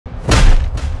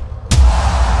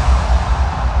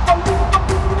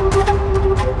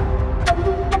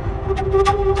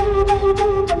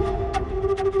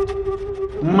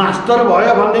Master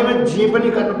भयो भन्दैमा जे पनि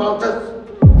गर्न पाउँछस्।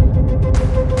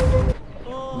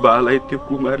 बालाई त्यो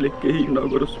कुमारले केही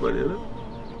नगरोस् भनेर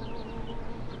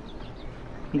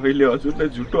मैले हजुरलाई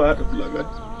झुटो आरोप लगाएँ।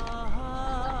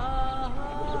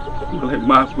 मलाई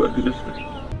माफ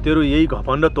गरिदिनुहोस्। तेरो यही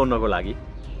घमण्ड तोड्नको लागि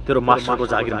तेरो मास्टरको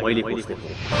जागिर मैले खोज्दिनँ।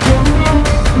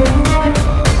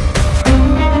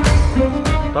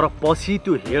 तर पछि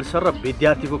त्यो हेडसर र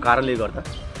विद्यार्थीको कारणले गर्दा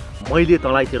मैले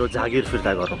तँलाई तेरो जागिर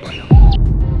फिर्ता गर्नु पर्यो।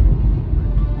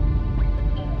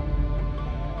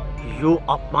 यो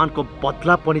अपमानको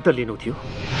बदला पनि त लिनु थियो।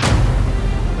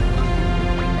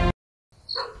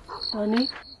 अनि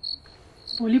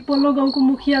भोलि पल्लो गाउँको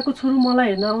मुखियाको छोरो मलाई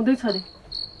हेर्न आउँदैछ अरे।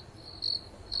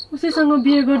 उसैसँग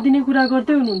बिहे गरिदिने कुरा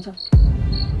गर्दै हुनुहुन्छ।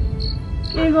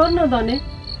 के गर्न धने,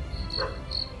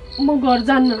 म घर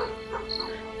जान्न,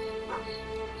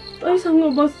 तैसँग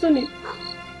बस्छु नि।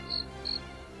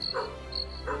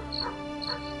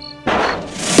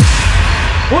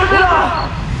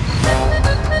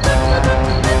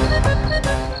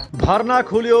 भर्ना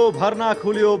खुल्यो, भर्ना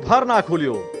खुल्यो, भर्ना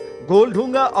खुल्यो।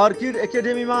 गोलढुङ्गा अर्किड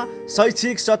एकाडेमीमा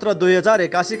शैक्षिक सत्र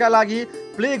 2081 का लागि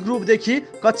प्ले ग्रुपदेखि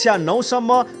कक्षा 9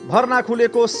 सम्म भर्ना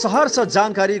खुलेको सहर्ष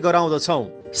जानकारी गराउँदछौँ।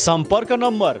 सम्पर्क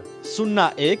नम्बर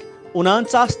 01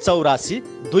 49 84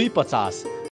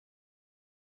 250।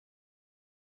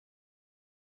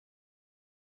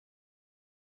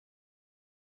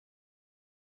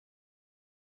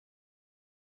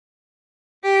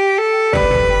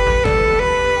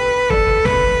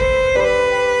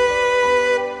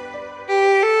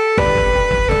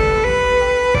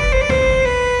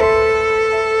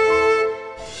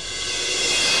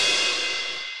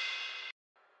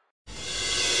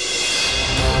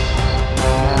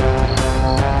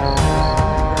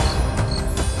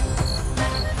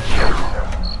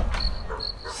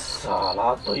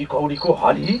 दही कौडीको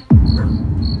हली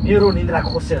मेरो निद्रा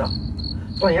खोसेर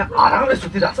त यहाँ आरामले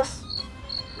सुतिरहेछस्।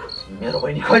 मेरो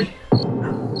बहिनी खै?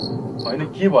 होइन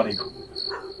के भनेको,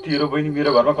 तेरो बहिनी मेरो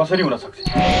घरमा कसरी हुन सक्छ?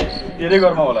 तेरै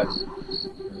घरमा होला।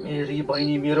 मेरी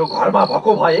बहिनी मेरो घरमा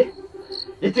भएको भए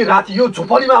यति राति यो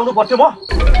झोपडीमा आउनु पर्थ्यो। म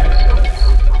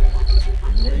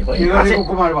मेरी बहिनी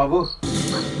कुमार बाबु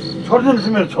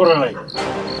छोड्दिनुहोस् मेरो छोरालाई।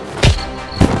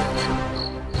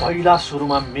 पहिला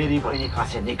सुरुमा मेरी बहिनी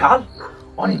कासे निकाल,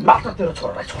 अनि मात्र तेरो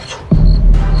छोरालाई छोड्छु।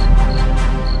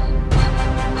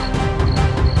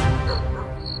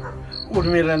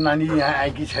 उर्मिला नानी यहाँ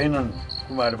आएकी छैनन्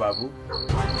कुमार बाबु।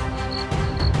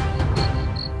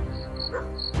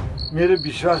 मेरो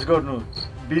विश्वास गर्नु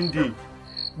बिन्ती,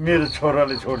 मेरो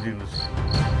छोराले छोडिदिनुहोस्।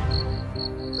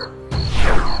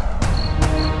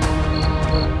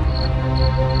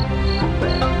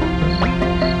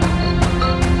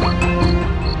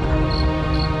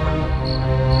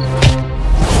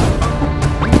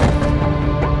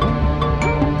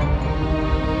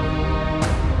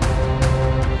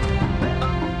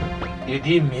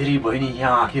 यदि मेरी बहिनी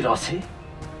यहाँ आकिरहेछे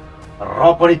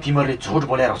र पनि तिमीहरूले झुट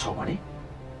बोलेर छौ भने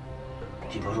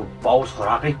तिमीहरू बाउ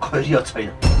छोराकै खैरियत छैन।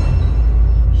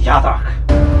 याद राख।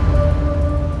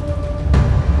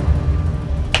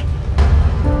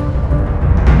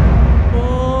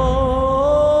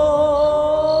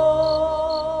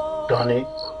 धने,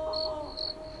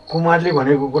 कुमारले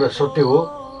भनेको कुरा सत्य हो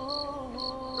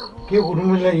के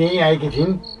उर्मिला यही आएकी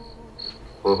थिइन्?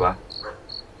 हो बा,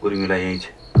 उर्मिला यही छ।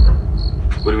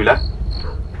 उर्मिला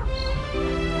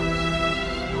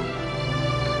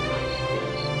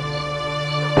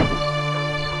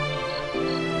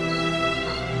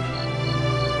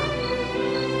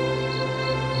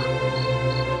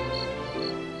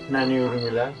नानी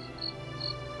उर्मिला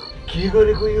के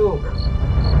गरेको यो?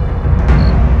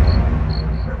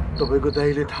 तपाईको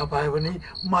दाइले थाहा पायो भने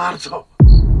मार्छ।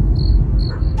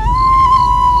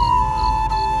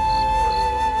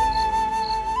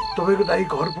 तपाईको दाइ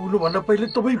घर पुग्नु भन्दा पहिले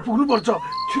तपाई पुग्नुपर्छ।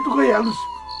 छिटो गइहाल्नुस्,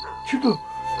 छिटो।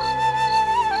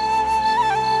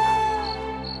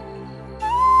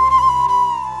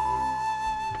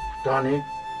 धने,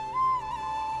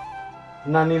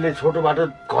 नानीले छोटो बाटो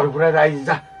घर पुऱ्याएर आइज,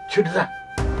 जा छिटो जा।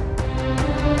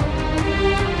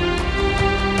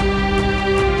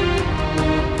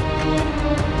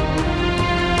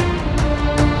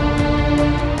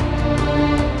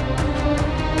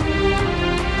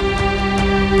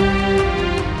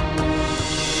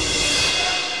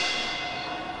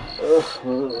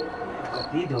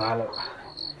 कति धुवालो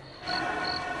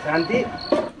शान्ति,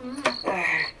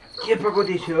 के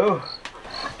पकाउँदैछु हो?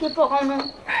 के पकाउनु?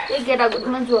 एक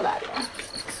गेडागुडीमा झोल हाल्यो।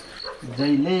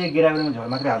 जहिले गेडागुडीमा झोल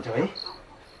मात्रै हाल्छौ है?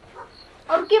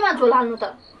 अरू केमा झोल हाल्नु त?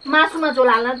 मासुमा झोल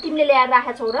हाल्न तिमीले ल्याएर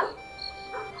राखेको छौ र?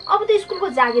 अब त स्कुलको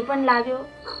जागिर पनि लाग्यो,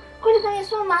 कहिले काहीँ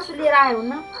यसो मासु लिएर आयो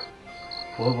हुन्न?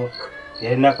 हो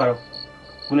हेर नगरौ,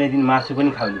 कुनै दिन मासु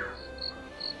पनि खाउने।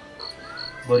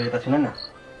 बरु यता सुन न,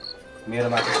 मेरो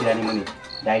मासु किरानी मुनि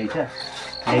डायरी छ,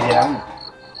 ल्याइदिएर आऊ न।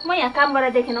 म यहाँ काम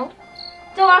गरेर देखेन हौ,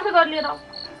 जाऊ आफै गरेर लिएर आऊ।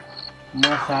 म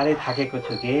साह्रै थाकेको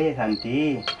छु के शान्ति,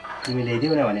 तिमी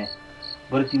ल्याइदिऊ न भने।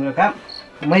 बरु तिम्रो काम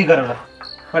मै गरौ ल।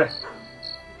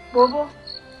 बोबो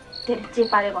धेरै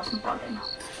चेपारे बस्नु पर्दैन,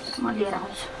 म लिएर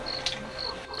आउँछु।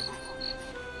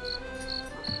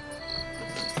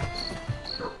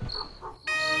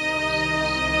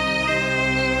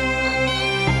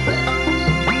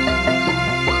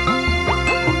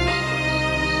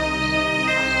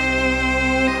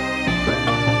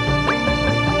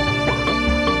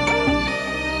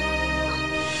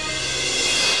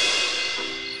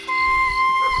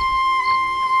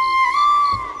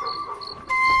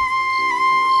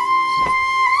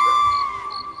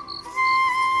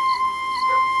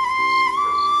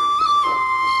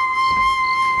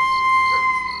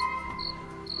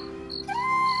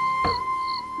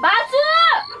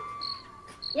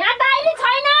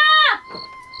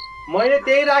 मैले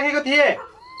त्यही राखेको थिएँ,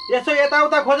 यसो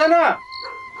यताउता खोज न।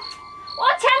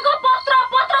 ओछ्यानको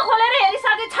पत्र खोलेर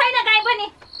हेरिसके छैन काहीँ पनि।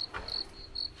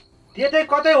 त्यतै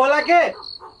कतै होला के,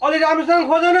 अलि राम्रोसँग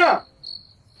खोज न।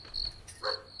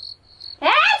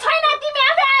 ए छैन, तिमी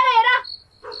आफै आएर हेर।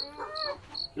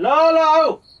 ल आऊ,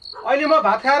 अहिले म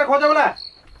भात खाएर खोजौला।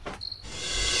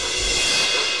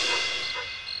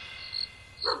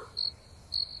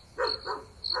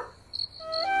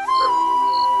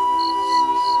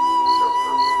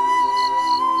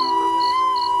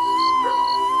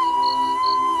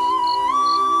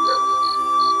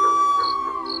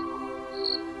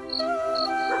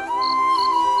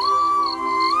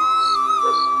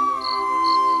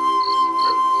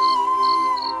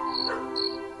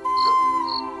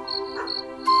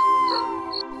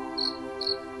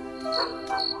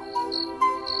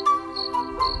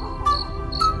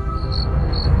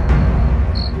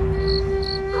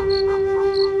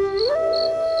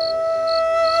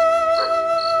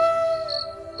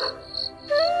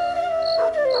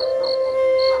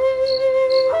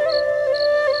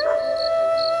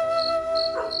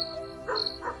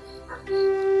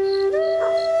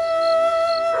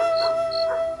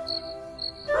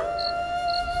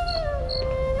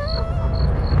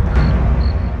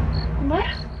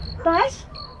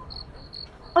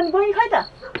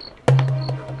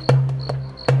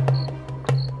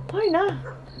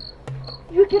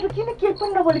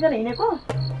 नबोलिकन हिँडेको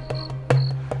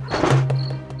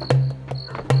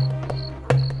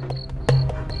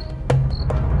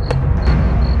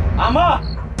आमा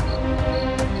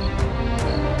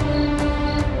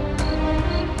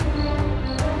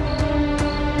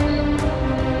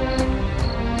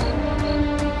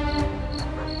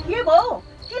के भयो?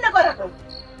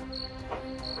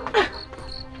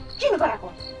 किन गराको?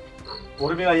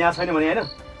 उर्मिला यहाँ छैन भने हैन,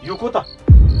 यो को त?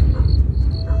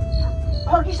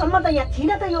 अघिसम्म त यहाँ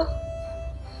थिएन त यो।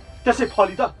 त्यसै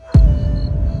फली त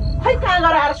खै कहाँ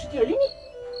गएर आएर सुतिहाल्यो नि।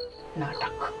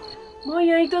 नाटक। म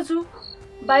यहीँ त छु,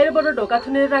 बाहिरबाट ढोका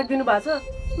थुनेर राखिदिनु भएको छ,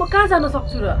 म कहाँ जान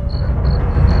सक्छु र?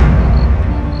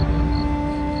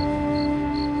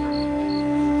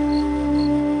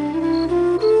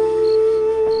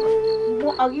 म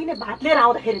अघि नै भात लिएर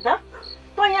आउँदाखेरि त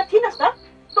यहाँ थिइनस् त,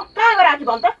 त कहाँ गएर आँखी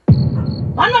भन् त?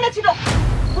 भन् भने छिटो।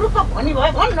 पुरुष भनी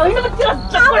भयो, भन् होइन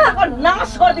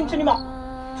नाश गरिदिन्छु नि म।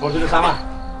 छोडिदिनुहोस् आमा,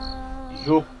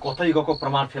 यो कतै गएको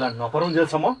प्रमाण फेला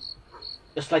नपरुन्जेलसम्म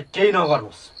यसलाई केही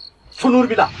नगर्नुहोस्। सुन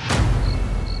उर्मिला,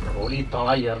 भोलि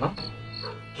तँलाई हेर्न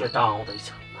केटा आउँदैछ।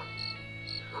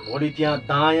 भोलि त्यहाँ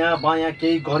दायाँ बायाँ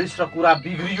केही गरिस् र कुरा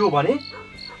बिग्रियो भने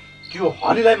त्यो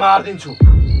हलीलाई मारिदिन्छु।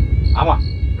 आमा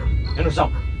हेर्नुहोस् जाऊ।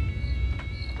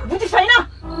 बुझिस् होइन?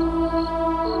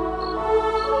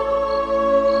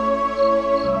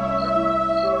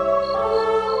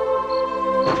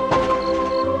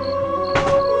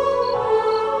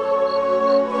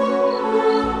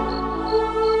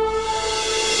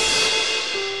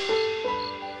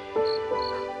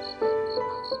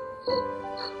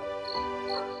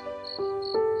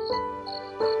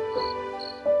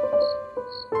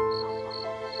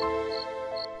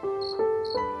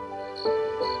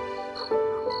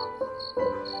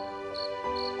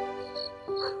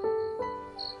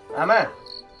 आमा है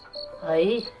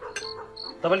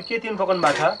तपाईले के तिन पकाउनु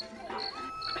भएको छ?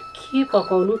 के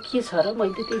पकाउनु के छ र?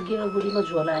 मैले त्यो गेडागुडीमा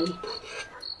झोल हालेँ।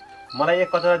 मलाई एक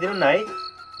कचरा दिनु न है।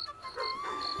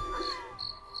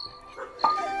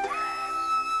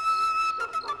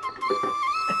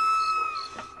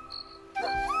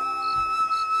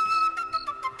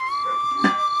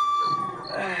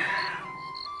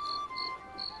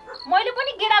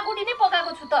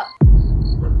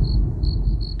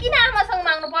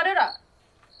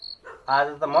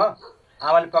 आज त म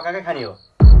आमाले पकाएकै खाने हो।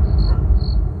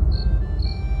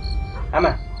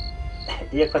 आमा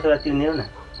एक कचौरा तिल दिनु न।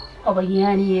 अब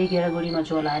यहाँ गेडागुडीमा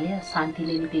झोल हाल्यो,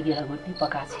 शान्तिले नि त्यो गेडागुडी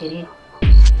पकाएको छ अरे।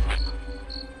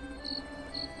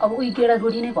 अब उही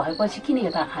गेडागुडी नै भएपछि किन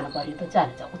यता खानु पर्यो त?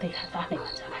 जाने जा उतै खान्छ, आफ्नै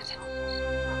खान्छ खान्छ।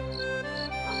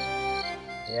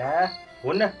 या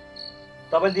हुन्न,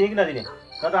 तपाईँले दिने कि नदिने?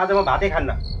 नत्र आज म भातै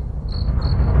खान्न।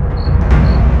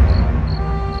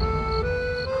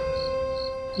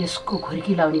 यसको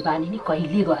घुर्की लाउने बानी नि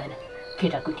कहिले गएन।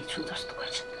 केटाकेटी छु जस्तो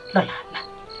गर्छ। ल ल ल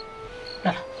ल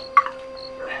ल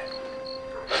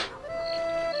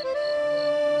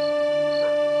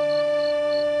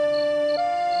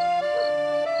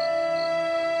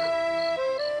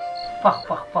पख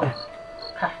पख पख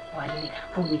खा, भरे खा,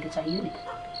 पुग्ने त चाहियो नि।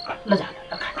 ल जा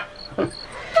ल खा।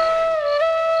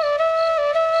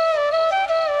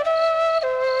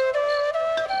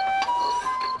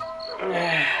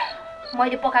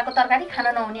 मैले पकाएको तरकारी खान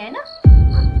नहुने होइन?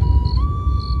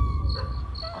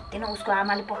 कति न उसको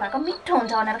आमाले पकाएको मिठो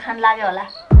हुन्छ भनेर खान लाग्यो होला।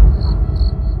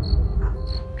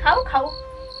 खाऊ खाऊ।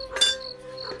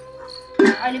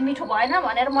 अहिले मिठो भएन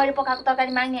भनेर मैले पकाएको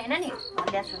तरकारी माग्ने होइन नि।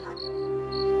 ल्याछु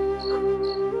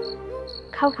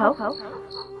खाऊ खाऊ खाऊ।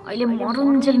 अहिले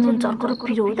मरुन्जेल नुन चर्को र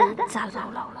पिरो हुँदा चाल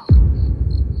जाउला।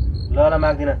 ल ल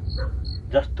माग्दिन,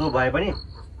 जस्तो भए पनि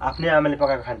आफ्नै आमाले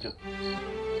पकाएको खान्छु।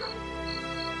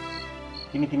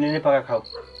 तिमीले नै पकाएको खाऊ।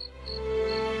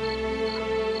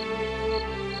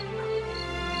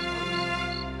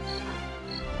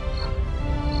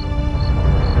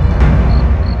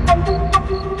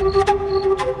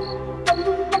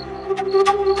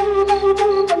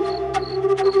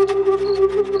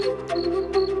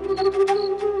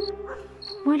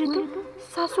 मैले त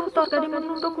सासूको तरकारीमा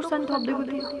नुन र खुर्सानी थप्दिएको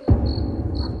थिएँ।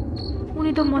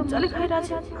 उनी त मजाले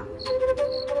खाइरहेछ।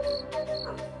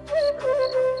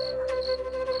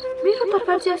 मेरो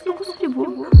तरकारी चाहिँ यस्तो कसरी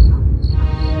भयो?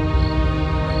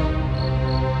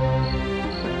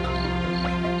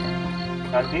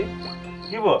 शान्ति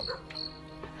के भयो?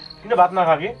 किन भात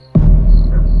नखा कि?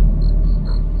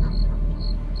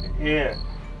 ए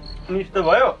निस्तो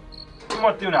भयो, म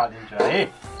तिउन हालिदिन्छु है।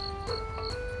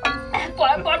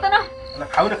 पर्दैन।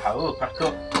 खाऊ न खाऊ। कस्तो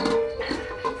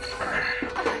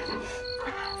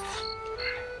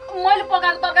मैले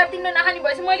पकाएको तरकारी तिमीले नखाने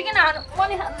भएपछि मैले किन खानु? म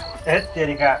नि खान्छु। ए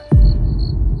तेरिका,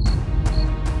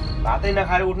 भातै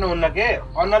नखाएर उठ्नु हुन्न के?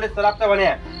 अन्नले सराप्छ भने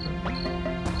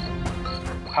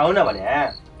खाऊ न भने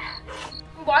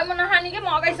भयो। म नखाने कि म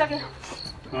अगाइसकेँ।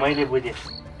 मैले बुझेँ,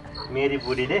 मेरी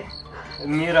बुढीले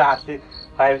मेरो हातले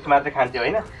खुवाएपछि मात्रै खान्थ्यो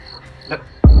होइन?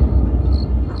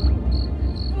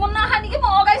 म नखाने कि म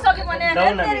अगाइसकेँ भने।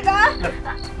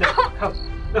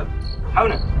 खाऊ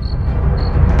न,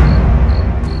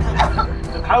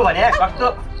 खाऊ भने कस्तो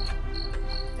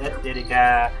तेरिका।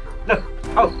 ल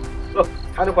खाऊ,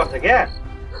 खानुपर्छ क्या।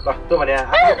 कस्तो भने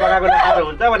आफूले पकाएको नखाएर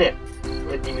हुन्छ भने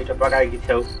यति मिठो पकाएकी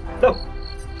छेउ। ल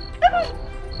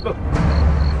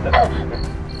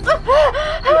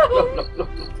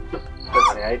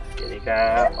तेरिका,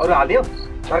 अरू हालिदियो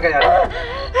तरकारी हाल्यो।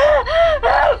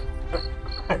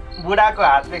 बुढाको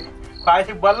हातले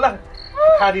खुवाएपछि बल्ल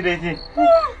खाँदिरहेछ।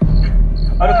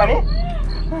 अरू खाने?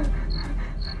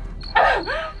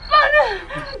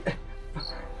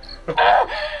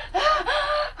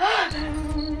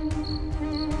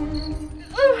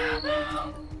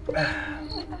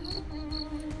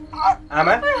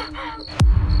 आमा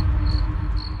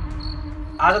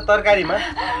आज तरकारीमा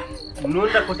नुन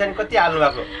र खुर्सानी कति हाल्नु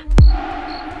भएको?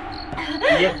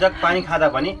 एक जग पानी खाँदा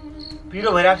पनि पिरो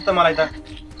भइरहेको छ त मलाई त।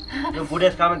 यो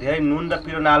बुढेसकालमा धेरै नुन र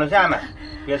पिरो नहाल्नुहोस् है आमा,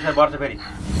 प्रेसर बढ्छ फेरि।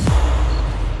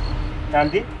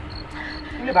 शान्ति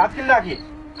तिमीले भात किन राखी?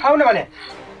 खाऊ न भने।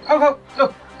 खाऊ खाऊ। ल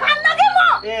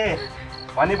ए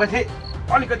भनेपछि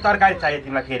अलिकति तरकारी चाहियो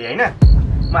तिमीलाई फेरि होइन?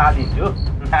 म हालिदिन्छु।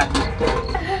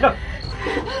 ल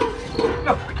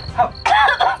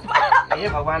ए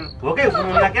भगवान्, भोकै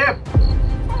हुनुहुन्न के?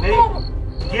 फेरि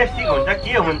गेस्टिक हुन्छ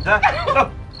के हुन्छ?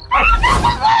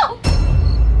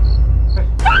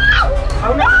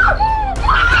 खाऊ न।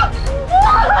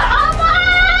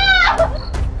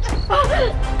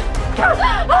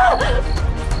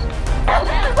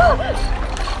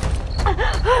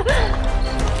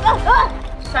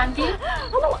 शान्ति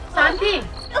शान्ति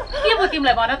के भयो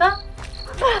तिमीलाई भन त?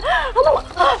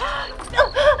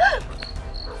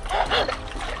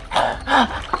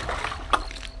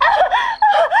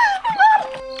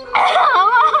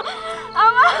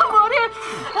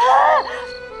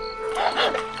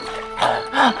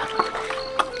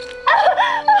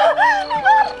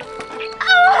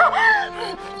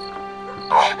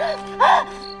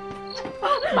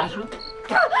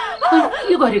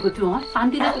 गरेको थियो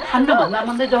शान्तिले खान्न भन्दा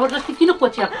भन्दै जबरजस्ती किन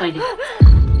कोच्याएको तैँले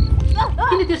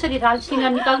किन त्यसरी राल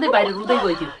सिँगार निकाल्दै बाहिर रुँदै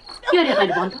गइदियो के अरे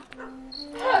तैँले भन् त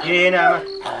के होइन आमा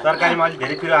तरकारीमा अलिक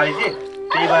धेरै पिरो हालेँ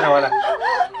त्यही भएर होला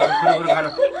खानु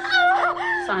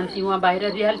शान्ति उहाँ बाहिर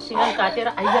रियाल सिँगार काटेर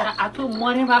आइएर आफू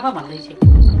मरे बाबा भन्दैछ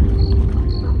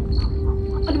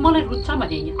अनि मलाई रुच्छ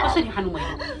भने कसरी खानु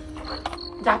मैले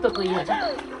जातो त यहाँ जा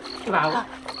के भाउ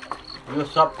यो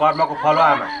सब कर्मको फल हो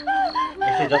आमा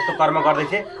यसले जस्तो कर्म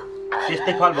गर्दैछ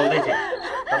त्यस्तै फल भोग्दैछ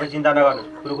तपाईँ चिन्ता नगर्नु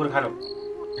कुरकुर खानु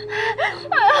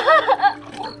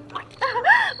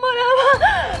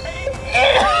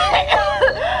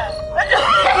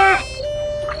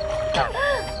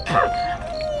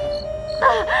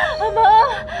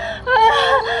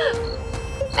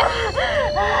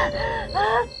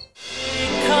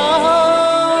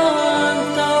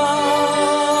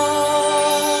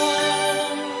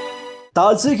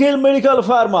तालसीखेल मेडिकल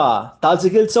फार्मा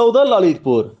तालसीखेल 14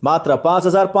 ललितपुर मात्र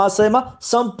 5500 मा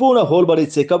सम्पूर्ण होल बडी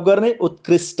चेकअप गर्ने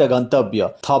उत्कृष्ट गन्तव्य।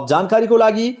 थप जानकारीको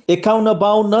लागि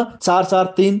 5152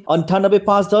 443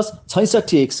 98510 66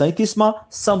 137 मा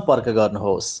सम्पर्क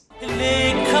गर्नुहोस्।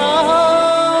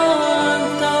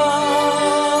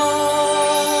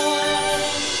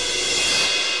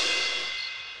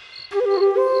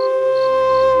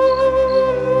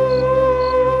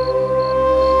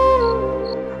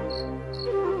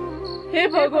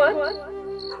 भगवान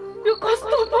यो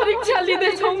कस्तो परीक्षा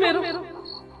लिँदैछौ मेरो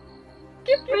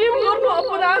के प्रेम गर्नु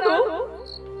अपराध हो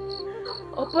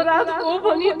अपराध हो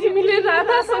भनी तिमीले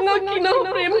राधासँग किन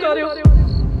प्रेम गर्यौ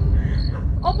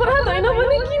अपराध होइन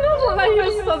भने किन मलाई यो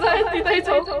सजाय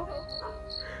दिँदैछौ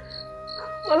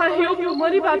मलाई यो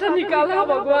बिमारीबाट निकाल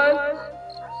भगवान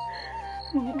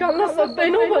निकाल्न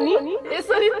सक्दैनौ भनी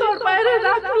यसरी तडपाएर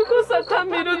राख्नुको सट्टा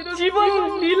मेरो जीवन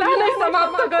लीला नै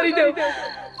समाप्त गरिदेऊ।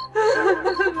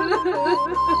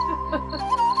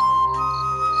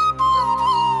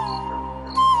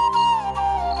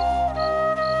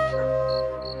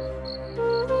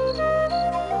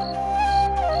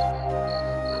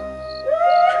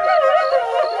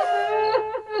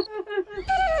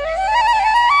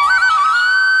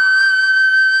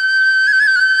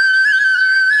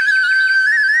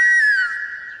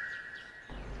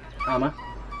 आमा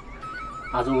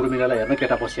आज उर्मिलालाई हेर्न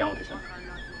केटा पछि आउँदैछ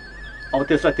अब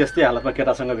त्यसलाई त्यस्तै हालतमा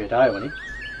केटासँग भेटायो भने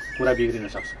कुरा बिग्रिन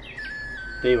सक्छ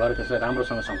त्यही भएर त्यसलाई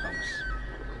राम्रोसँग सम्झाउनुहोस्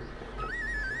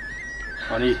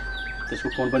अनि त्यसको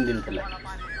फोन पनि दिनु त्यसलाई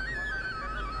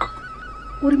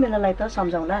उर्मिलालाई त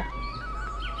सम्झाउला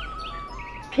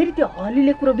फेरि त्यो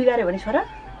हलीले कुरो बिगार्यो भने छोरा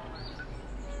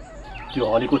त्यो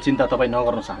हलीको चिन्ता तपाईँ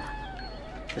नगर्नुहोस् आमा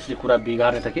त्यसले कुरा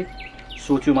बिगार्ने त के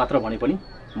सोच्यो मात्र भने पनि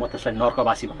म त्यसलाई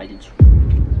नर्कवासी बनाइदिन्छु।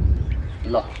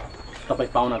 ल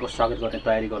तपाईँ पाहुनाको स्वागत गर्ने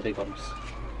तयारी गर्दै गर्नुहोस्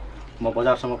म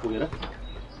बजारसम्म पुगेर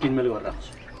किनमेल गरेर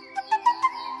आउँछु।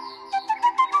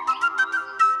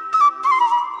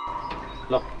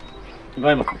 ल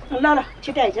गएँ म। ल ल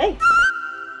छिटो आइज है।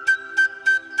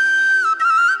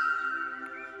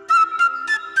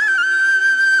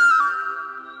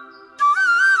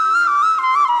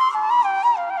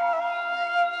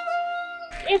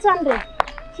 ए चन्द्रे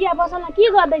चिया बसलमा के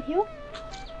गर्दै थियो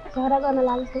झगडा गर्न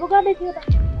लाग्यो जस्तो गर्दै थियो त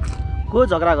को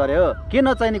झगडा गर्यो के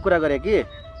नचाहिने कुरा गरे कि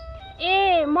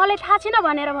ए मलाई थाहा छैन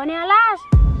भनेर भने हलास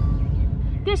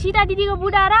त्यो सीता दिदीको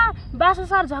बुढा र बासु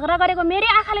सर झगडा गरेको मेरै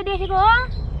आँखाले देखेको हो।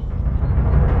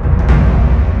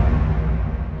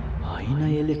 होइन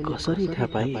यसले कसरी थाहा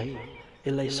पाइ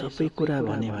यसलाई सबै कुरा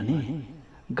भने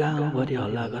गाउँभरि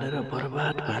हल्ला गरेर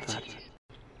बर्बाद पार्छ।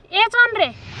 ए चन्द्रे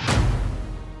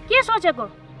के सोचेको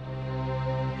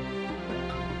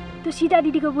त्यो सीता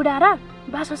दिदीको बुढा र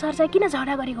बासु सर चाहिँ किन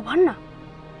झगडा गरेको भन्न।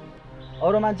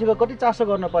 अरू मान्छेको कति चासो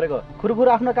गर्नु परेको खुरखुर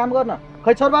आफ्नो काम गर्न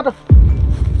खै छोरबाट।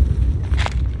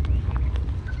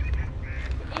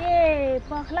 ए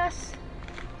पखलास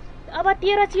अब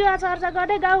तेरो चिया चर्चा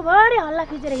गर्दै गाउँभरि हल्ला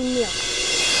खिचेर हिँड्ने हो।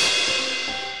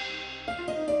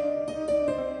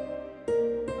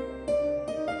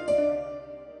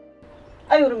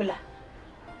 ऐ उर्मिला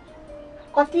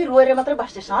कति रोएर मात्रै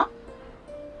बस्दैछ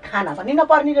खाना पनि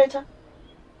नपर्ने रहेछ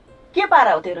के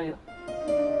पारा हो तेरो यो।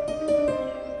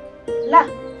 ला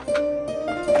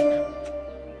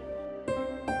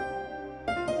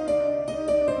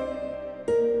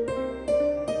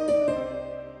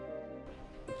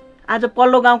आज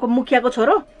पल्लो गाउँको मुखियाको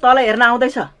छोरो तल हेर्न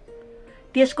आउँदैछ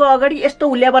त्यसको अगाडि यस्तो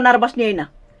हुलिया बनाएर बस्ने होइन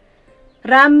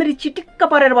राम्ररी चिटिक्क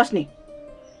परेर बस्ने।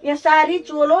 यहाँ सारी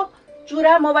चोलो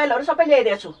चुरा मोबाइलहरू सबै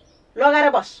ल्याइदिएछु लगाएर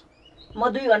बस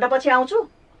म 2 घण्टा पछि आउँछु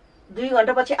 2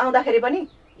 घण्टा पछि आउँदाखेरि पनि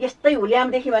यस्तै हुल्याम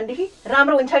देखि भनेदेखि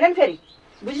राम्रो हुन्छ नि फेरि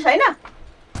बुझिस् हैन।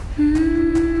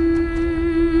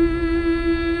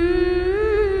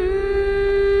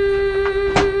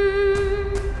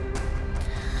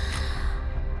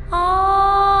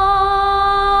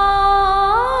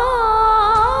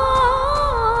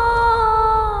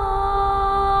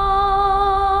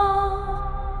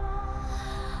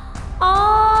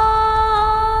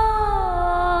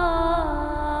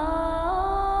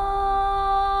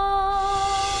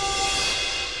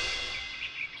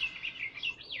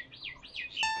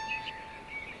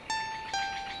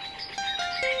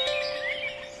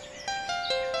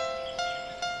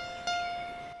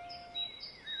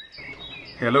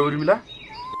 हेलो उर्मिला।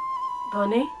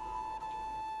 धने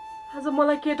आज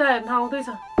मलाई केटा हेर्न आउँदैछ।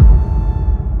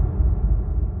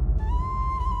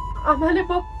 आमाले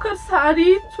भर्खर साडी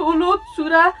चोलो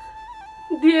चुरा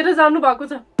दिएर जानु भएको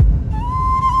छ।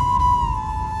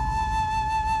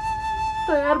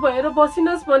 तयार भएर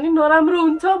बसिनस् भनी नराम्रो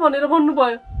हुन्छ भनेर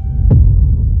भन्नुभयो।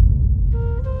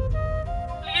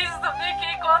 प्लिज धने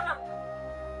केही गर्न,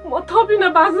 म थपिन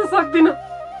बाँच्न सक्दिनँ।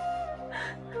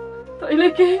 तैँले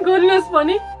केही गरिनस्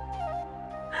भनी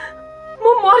म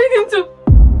मरिदिन्छु।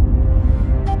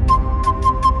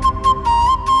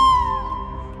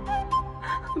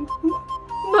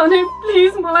 धने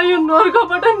प्लिज मलाई यो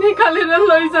नर्कबाट निकालेर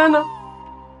लैजान।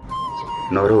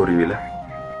 नरो उर्मिला,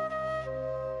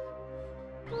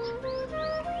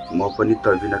 म पनि त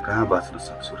बिना कहाँ बाँच्न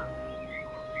सक्छु र।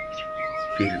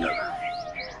 पिर नगा,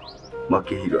 म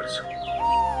केही गर्छु।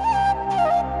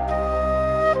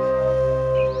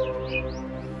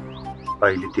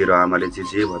 अहिले तेरो आमाले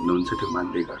जे भन्नुहुन्छ त्यो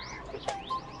मान्दै गर,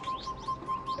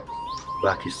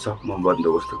 बाँकी सब म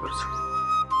बन्दोबस्त गर्छु।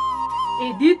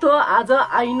 यदि त आज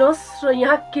आइनस् र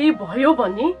यहाँ केही भयो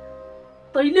भने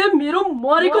तैले मेरो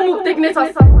मरेको मुख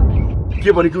देख्नेछस्।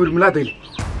 के भनेको उर्मिला तैले?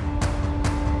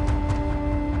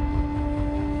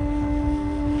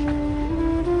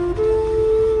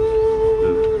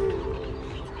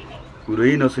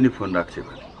 कुरै नसुनी फोन राख्छ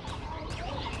भने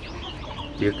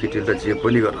यो केटीले त जे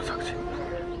पनि गर्न सक्छ।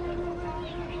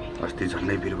 अस्ति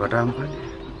झन्डै भिरबाट आउनु पर्ने,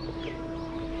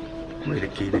 मैले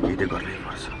केही न केही त गर्नै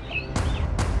पर्छ।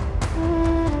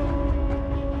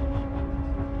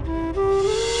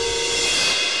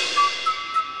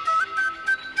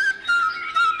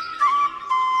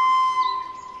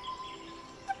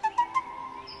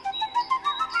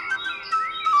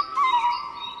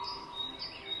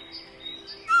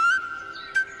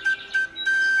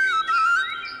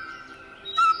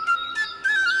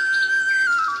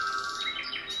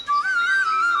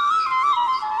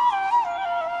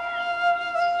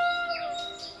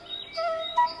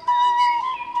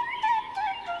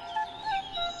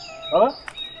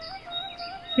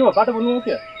 के हो बाटो बोल्नु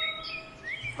के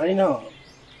होइन?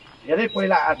 धेरै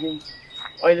पहिला आदमी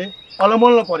अहिले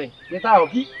अलमल्ल परे। यता हो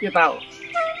कि यता हो?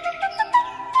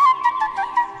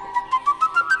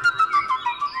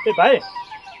 ए भाइ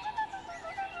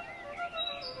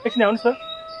एकछिन आउनुहोस् त।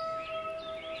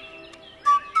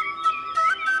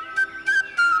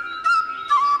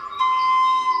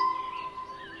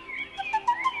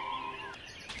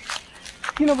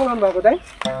 किन बोलाउनु भएको दाइ?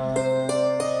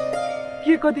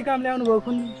 के कति काम ल्याउनु भयो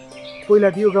कुन? पहिला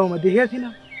त यो गाउँमा देखेको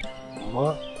थिइनँ। म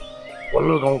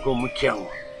पल्लो गाउँको मुखिया हुँ।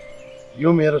 यो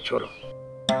मेरो छोरो।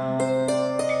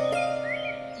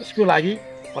 यसको लागि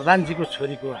प्रधानजीको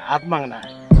छोरीको हात माग्न आए।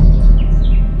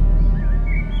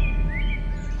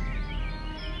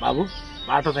 बाबु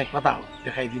बाटो चाहिँ कता हो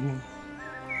देखाइदिनु।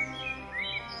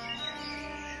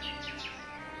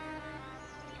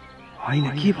 होइन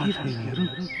के भन्छ यिनीहरू?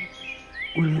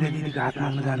 उर्मिला दिदीको हात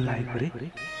माग्न जानु लागेको अरे।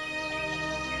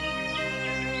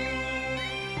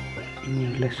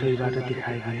 यिनीहरूलाई सही बाटो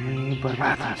देखायो भने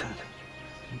बर्बाद हुन्छ।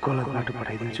 गलत बाटो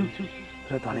पठाइदिन्छु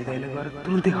र धनी दाइले गएर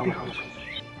तुरुन्तै खबर आउँछु।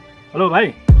 हेलो भाइ,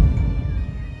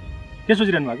 के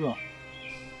सोचिरहनु भएको?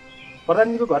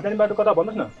 प्रधानजीको घर जाने बाटो कता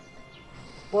भन्नुहोस् न।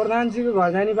 प्रधानजीको घर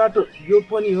जाने बाटो यो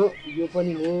पनि हो, यो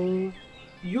पनि हो।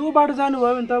 यो बाटो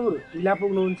जानुभयो भने तपाईँ ढिला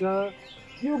पुग्नुहुन्छ।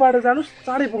 यो बाटो जानुहोस्,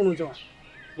 चाँडै पुग्नुहुन्छ।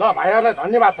 ल भाइहरूलाई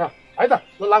धन्यवाद छ है त।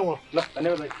 ल लाग्नु। ल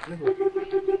धन्यवाद भाइ।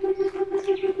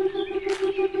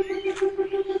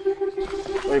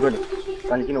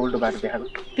 अनि किन उल्टो बाटो देखाएको?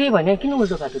 त्यही भने किन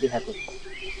उल्टो बाटो देखाएको?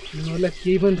 तिमीहरूलाई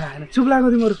केही पनि थाहा छैन। चुप लाग्यो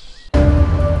तिमीहरू।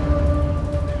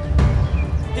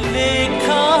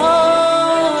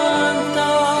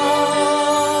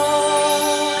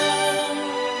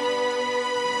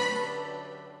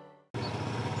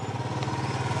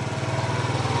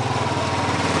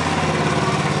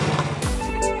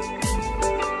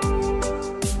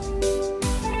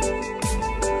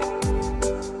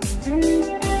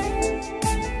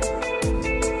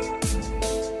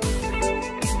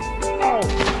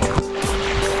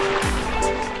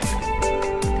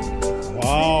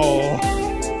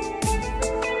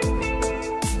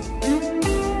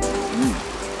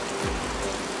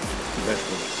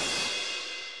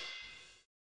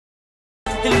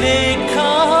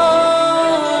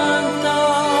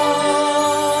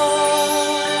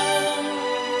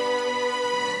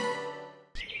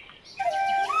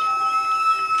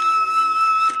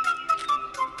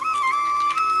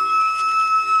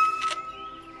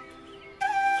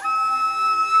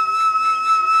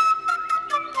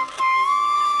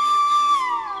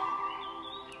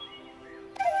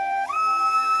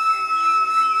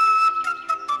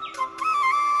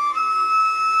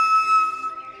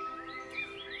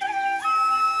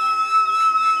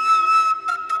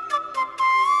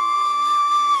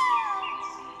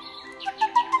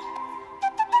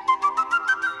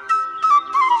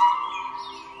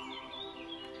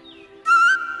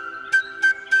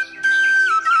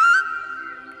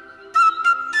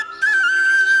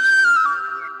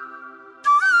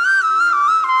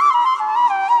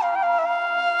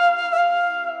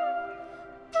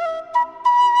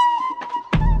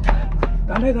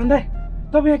 धन्दै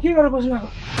तपाईँ यहाँ के गरेर बस्नु भएको?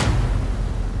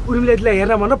 उर्मिलालाई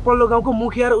हेर्न भनेर पल्लो गाउँको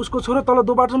मुखिया र उसको छोरो तल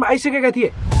दो बाटोमा आइसकेका थिए।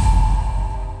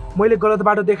 मैले गलत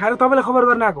बाटो देखाएर तपाईँलाई खबर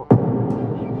गर्न आएको।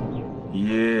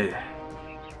 ए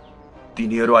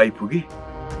तिनीहरू आइपुगे?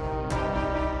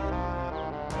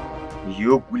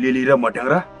 यो गुलेली र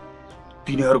मट्याङ्ग्रा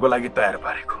तिनीहरूको लागि तयार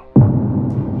पारेको।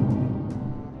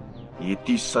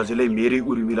 यति सजिलै मेरी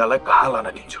उर्मिलालाई कहाँ लान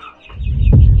दिन्छु?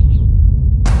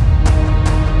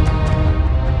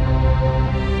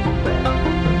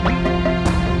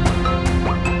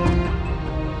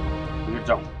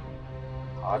 जाउँ,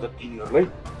 आज तिनीहरूलाई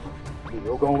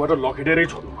यो गाउँबाट लखेटेरै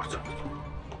छोड्नुपर्छ।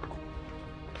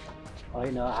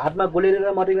 होइन, हातमा गुलेली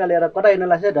र मट्याङ्ग्रा लिएर कता हिँड्न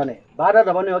लाग्छ धने? बाटो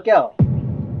धपाउने हो क्या हो?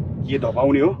 के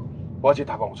धपाउने हो? पछि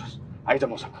थाहा पाउँछस्। आइज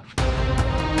मसँग।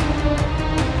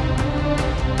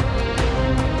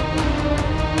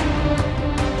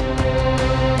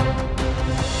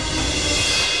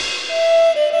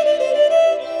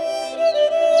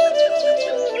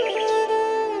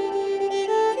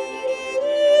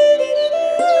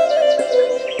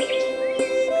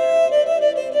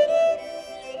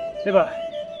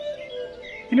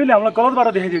 तिनीहरूले हामीलाई गलत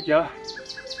बाटो देखाइदियो क्या?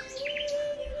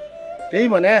 त्यही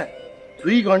भने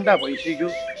 2 घन्टा भइसक्यो,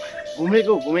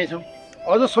 घुमेछौँ,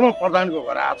 अझसम्म प्रधानको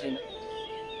घर आएको छैन।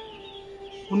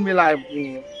 कुन बेला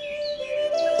आइपुग्ने?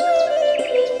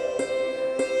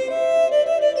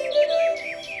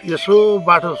 यसो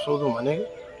बाटो सोधौँ भने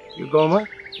यो गाउँमा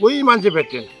कोही मान्छे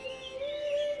भेट्दैन।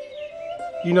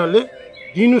 तिनीहरूले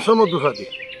दिनुसम्म दुःख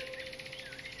दिए।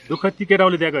 दुःख ती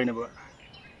केटाउले दिएको होइन बुवा,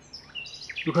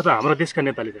 दुःख त हाम्रो देशका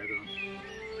नेताले दिएको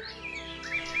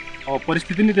हो। अब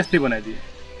परिस्थिति नै त्यस्तै बनाइदिए।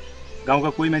 गाउँका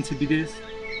कोही मान्छे विदेश,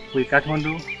 कोही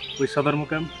काठमाडौँ, कोही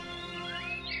सदरमुकाम।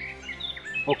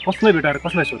 अब कसलाई भेटाएर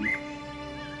कसलाई सोध्नु?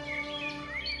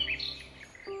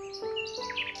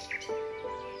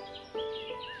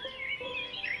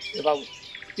 ए बाबु,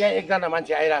 त्यहाँ एकजना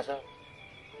मान्छे आइरहेछ,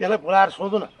 त्यसलाई बोलाएर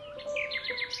सोधौँ न।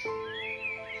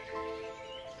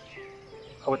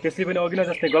 अब त्यसले पनि अघि नै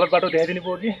जस्तै गलत बाटो देखाइदिनु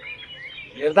पर्यो कि?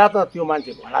 हेर्दा त त्यो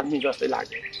मान्छे भल आदमी जस्तै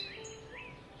लाग्यो।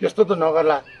 त्यस्तो त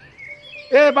नगर्ला।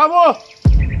 ए बाबु,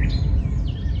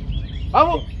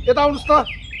 बाबु यता आउनुहोस् त।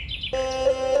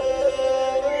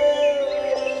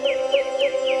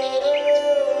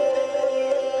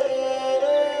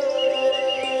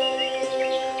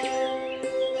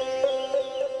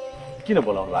 किन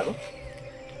बोलाउनु भएको?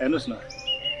 हेर्नुहोस् न,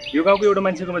 यो गाउँको एउटा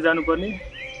मान्छेकोमा जानुपर्ने,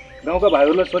 गाउँका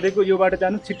भाइहरूलाई सोधेको यो बाटो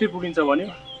जानु छिट्टै पुगिन्छ भन्यो।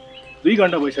 2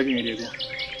 घन्टा भइसक्यो हिँडेको,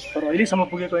 तर अहिलेसम्म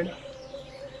पुगेको होइन।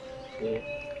 ए,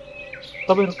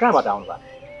 तपाईँहरू कहाँबाट आउनु भएको?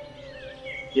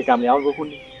 के कामले आउनुभयो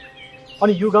कुन्नी?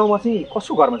 अनि यो गाउँमा चाहिँ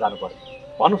कसको घरमा जानु पर्यो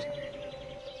भन्नुहोस् न।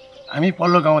 हामी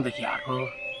पल्लो गाउँदेखि आएको,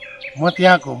 म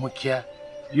त्यहाँको मुखिया,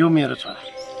 यो मेरो छोरा।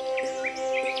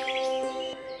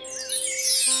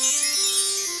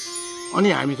 अनि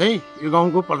हामी चाहिँ यो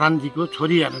गाउँको प्रधानजीको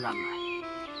छोरी हेर्न जानु।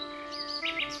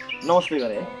 नमस्ते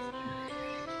गरे है,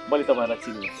 मैले तपाईँहरूलाई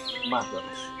चिन्नु, माफ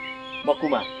गर्नुहोस्। म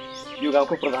कुमार, यो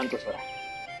गाउँको प्रधानको छोरा।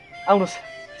 आउनुहोस्,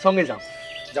 सँगै जाउँ।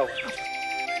 जाउँ।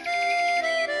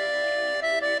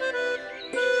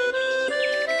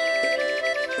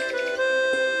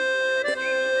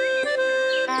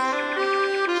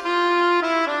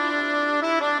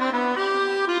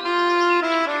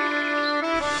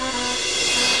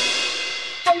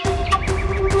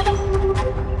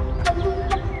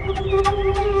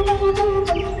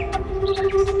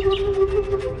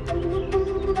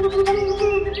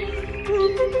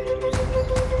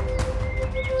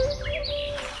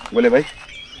 बोले भाइ,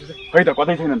 खै त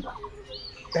कतै छैनन् त?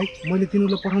 भाइ, मैले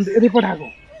तिनीहरूलाई पठाउनु त यतै पठाएको।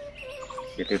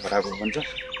 यतै पठाएको भन्छ,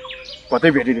 कतै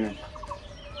भेटिँदैन।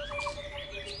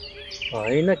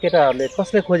 होइन, केटाहरूले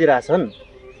कसलाई खोजिरहेछन्?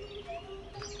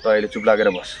 त अहिले चुप लागेर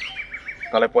बस,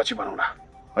 तँलाई पछि भनौँला।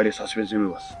 अहिले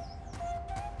सस्पेन्समै बस।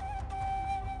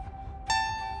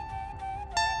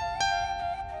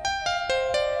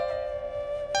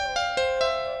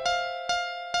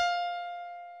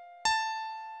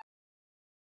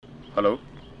 हेलो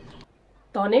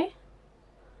तने,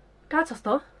 कहाँ छस् त?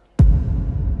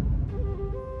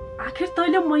 आखिर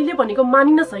तैँले मैले भनेको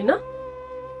मानिनस् होइन?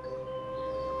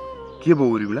 के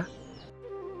भयो उर्मिला?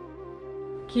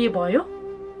 के भयो?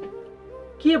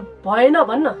 के भएन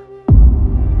भन्न?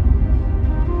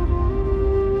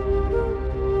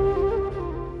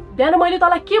 बिहान मैले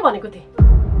तँलाई के भनेको थिएँ?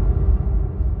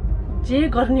 जे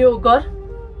गर्ने हो गर,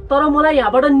 तर मलाई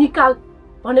यहाँबाट निकाल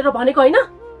भनेर भनेको होइन?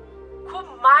 खुब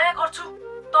माया गर्छु,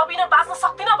 त बिना बाँच्न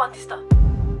सक्दिनँ भन्थिस् त।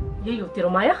 यही हो तेरो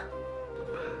माया?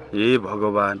 ए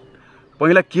भगवान,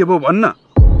 पहिला के भयो भन्न?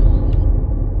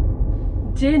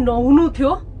 जे नहुनु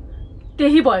थियो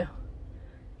त्यही भयो।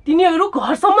 तिनीहरू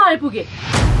घरसम्म आइपुगे।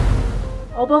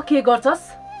 अब के गर्छस्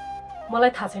मलाई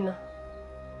थाहा छैन।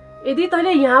 यदि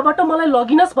तैँले यहाँबाट मलाई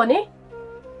लगिनस् भने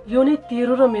यो नै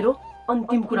तेरो र मेरो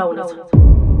अन्तिम कुरा हुनेछ।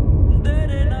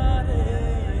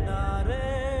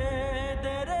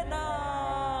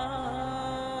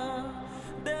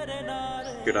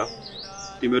 केटा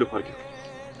तिमीहरू फर्क्यौ,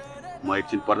 म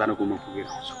एकछिन प्रधानको गुम्बा पुगेर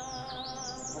आउँछु।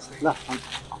 ल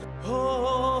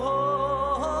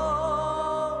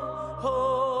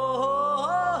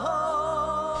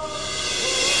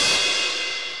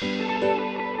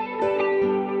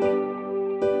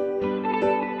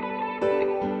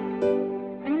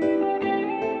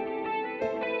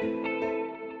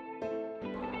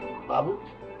बाबु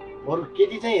बरु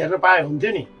केटी चाहिँ हेर्न पाए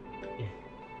हुन्थ्यो नि।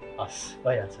 हस्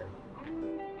भइहाल्छ।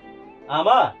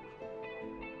 आमा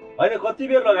होइन कति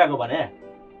बेर लगाएको भने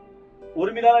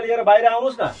उर्मिलालाई लिएर बाहिर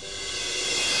आउनुहोस् न।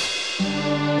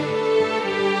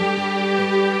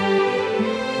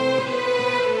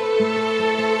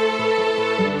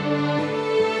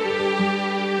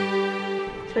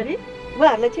 छोरी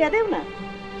उहाँहरूलाई चिया देऊ न।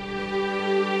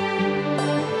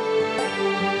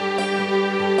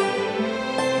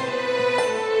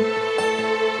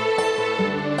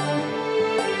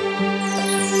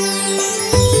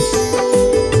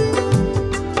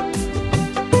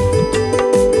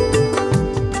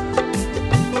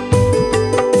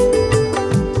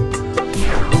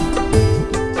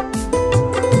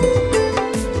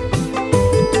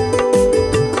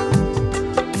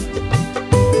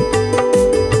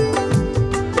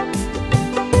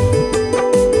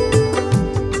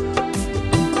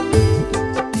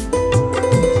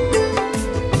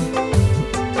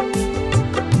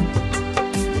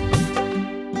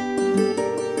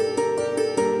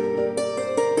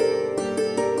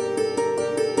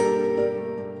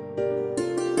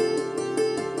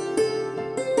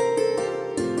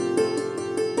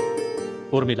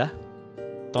 उर्मिला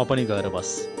तँ पनि गएर बस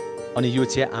अनि यो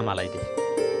चिया आमालाई दे।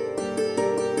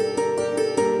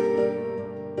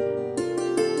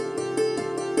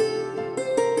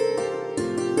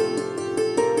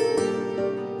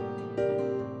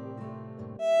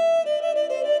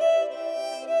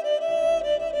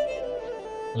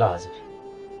 ल हजुर,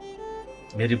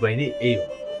 मेरी बहिनी यही हो।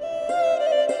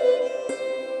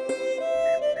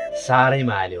 साह्रै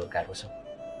मायाले हुर्काएको छ,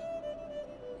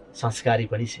 संस्कारी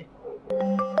पनि छ।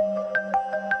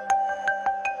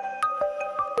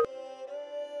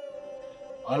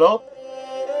 हेलो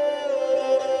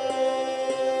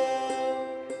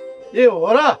ए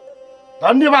हो र,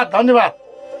 धन्यवाद धन्यवाद।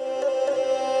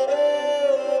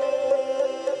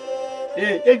 ए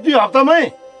एक दुई हप्तामै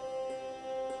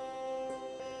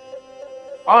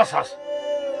हस् हस्।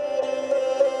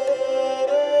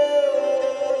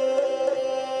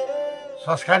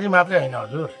 संस्कारी मात्रै होइन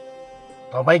हजुर,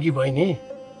 तपाईँकी बहिनी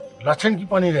लक्षणकी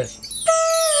पनि रहेछ।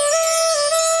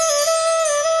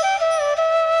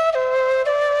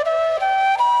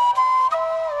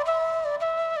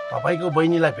 तपाईँको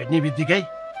बहिनीलाई भेट्ने बित्तिकै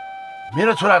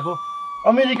मेरो छोराको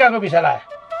अमेरिकाको भिसा लाग्यो।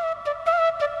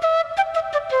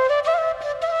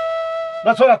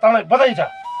 ल छोरा तँलाई बधाई छ।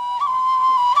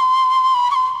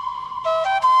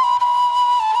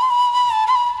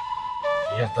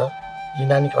 हेर त यी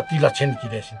नानी कति लक्षण कि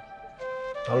रहेछन्,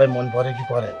 तँलाई मन पर्यो कि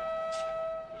परेन?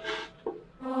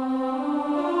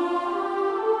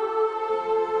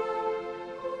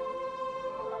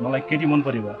 मलाई केटी मन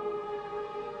पर्यो बा,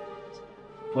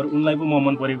 पर उनलाई पो म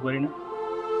मन परेको परेन।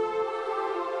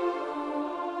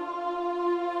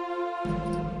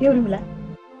 उर्मिला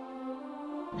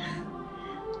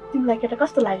तिमीलाई केटा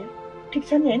कस्तो लाग्यो? ठिक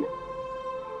छ नि होइन?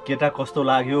 केटा कस्तो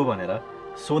लाग्यो भनेर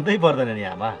सोध्नै पर्दैन नि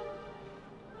आमा।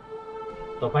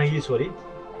 तपाईँकी छोरी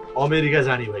अमेरिका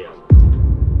जाने भयो।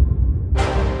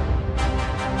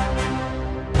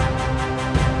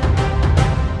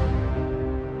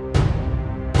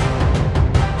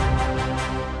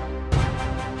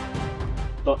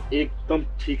 त एकदम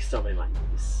ठिक समयमा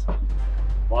आइपुगिस्।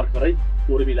 भर्खरै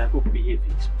उर्मिलाको बिहे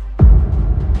फिक्स।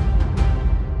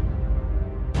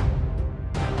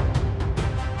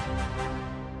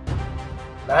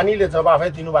 नानीले जवाफै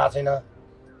दिनुभएको छैन,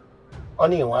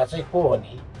 अनि उहाँ चाहिँ को हो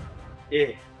नि?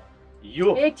 ए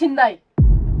यो एकछिन दाइ,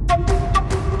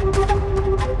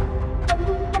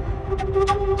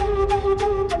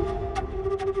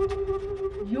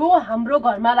 यो हाम्रो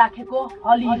घरमा राखेको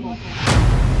हली हो।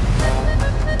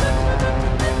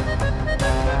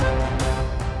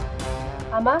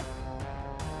 आमा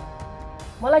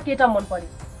मलाई केटा मन पर्यो।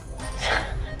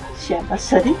 स्याबास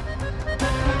सरी।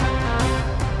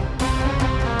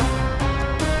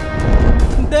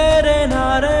 तेरे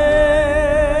नारे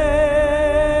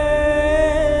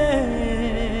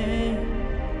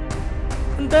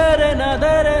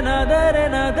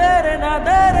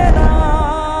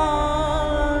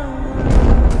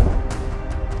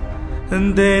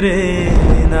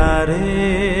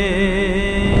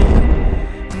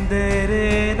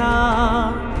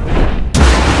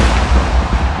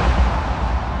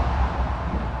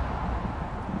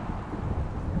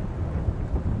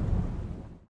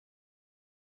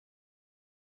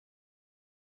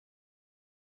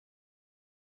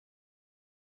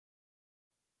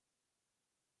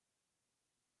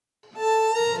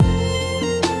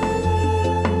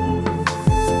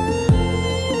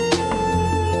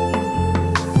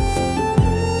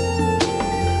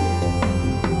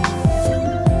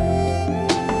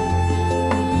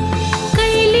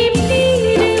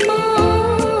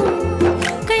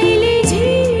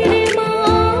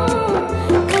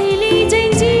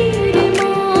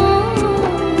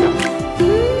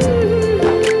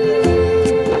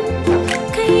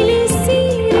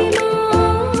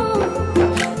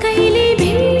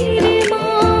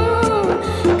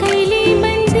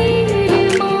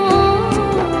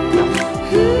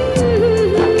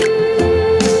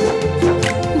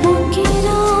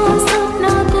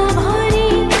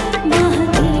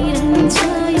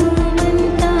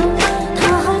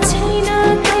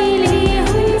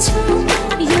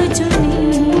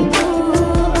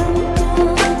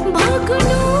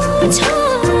छ